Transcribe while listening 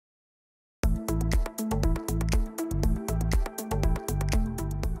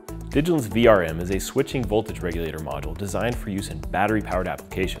Digilent's VRM is a switching voltage regulator module designed for use in battery-powered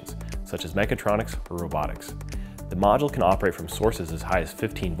applications, such as mechatronics or robotics. The module can operate from sources as high as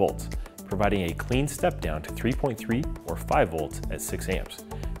 15 volts, providing a clean step down to 3.3 or 5 volts at 6 amps,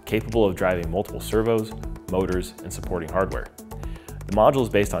 capable of driving multiple servos, motors, and supporting hardware. The module is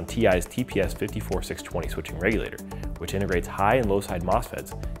based on TI's TPS54620 switching regulator, which integrates high and low side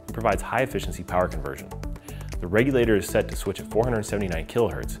MOSFETs and provides high-efficiency power conversion. The regulator is set to switch at 479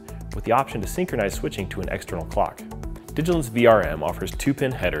 kHz, with the option to synchronize switching to an external clock. Digilent's VRM offers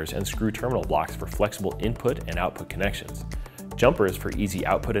 2-pin headers and screw terminal blocks for flexible input and output connections, jumpers for easy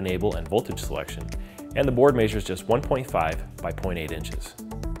output enable and voltage selection, and the board measures just 1.5 by 0.8 inches.